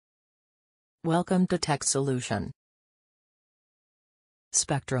Welcome to Tech Solution.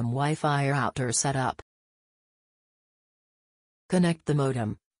 Spectrum Wi-Fi router setup. Connect the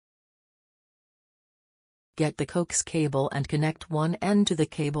modem. Get the coax cable and connect one end to the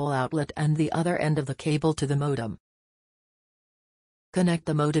cable outlet and the other end of the cable to the modem. Connect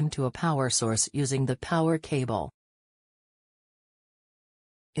the modem to a power source using the power cable.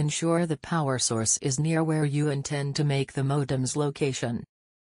 Ensure the power source is near where you intend to make the modem's location.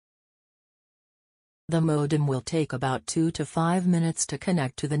 The modem will take about 2 to 5 minutes to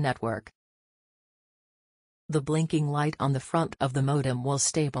connect to the network. The blinking light on the front of the modem will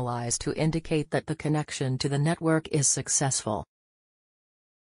stabilize to indicate that the connection to the network is successful.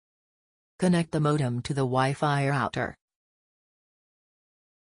 Connect the modem to the Wi-Fi router.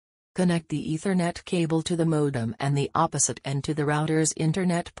 Connect the Ethernet cable to the modem and the opposite end to the router's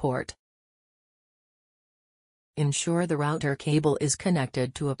Internet port. Ensure the router cable is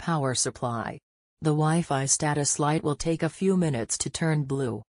connected to a power supply. The Wi-Fi status light will take a few minutes to turn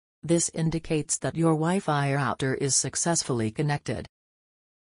blue. This indicates that your Wi-Fi router is successfully connected.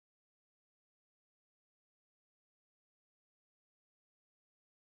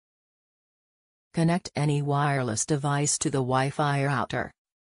 Connect any wireless device to the Wi-Fi router.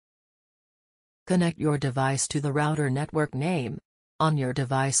 Connect your device to the router network name on your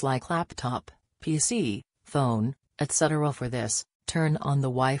device like laptop, PC, phone, etc. For this, turn on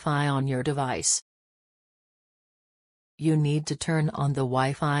the Wi-Fi on your device. You need to turn on the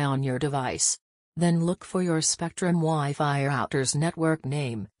Wi-Fi on your device. Then look for your Spectrum Wi-Fi router's network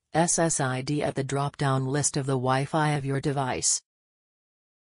name, SSID at the drop-down list of the Wi-Fi of your device.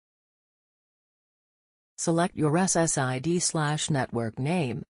 Select your SSID/network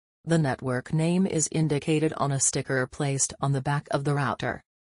name. The network name is indicated on a sticker placed on the back of the router.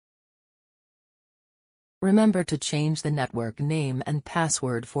 Remember to change the network name and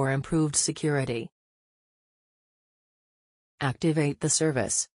password for improved security. Activate the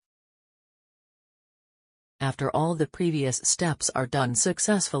service. After all the previous steps are done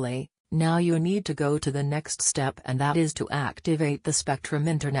successfully, now you need to go to the next step, and that is to activate the Spectrum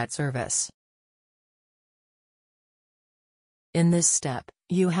Internet service. In this step,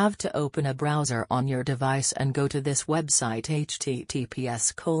 you have to open a browser on your device and go to this website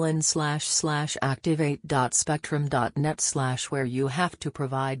https://activate.spectrum.net/ where you have to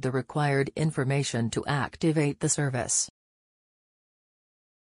provide the required information to activate the service.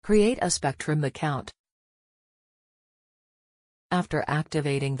 Create a Spectrum account. After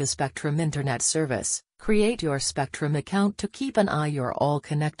activating the Spectrum Internet service, create your Spectrum account to keep an eye on your all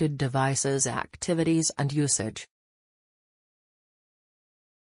connected devices' activities and usage.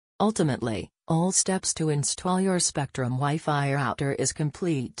 Ultimately, all steps to install your Spectrum Wi-Fi router is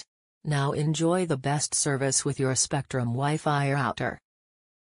complete. Now enjoy the best service with your Spectrum Wi-Fi router.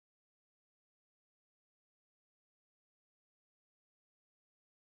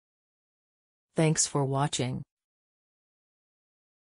 Thanks for watching.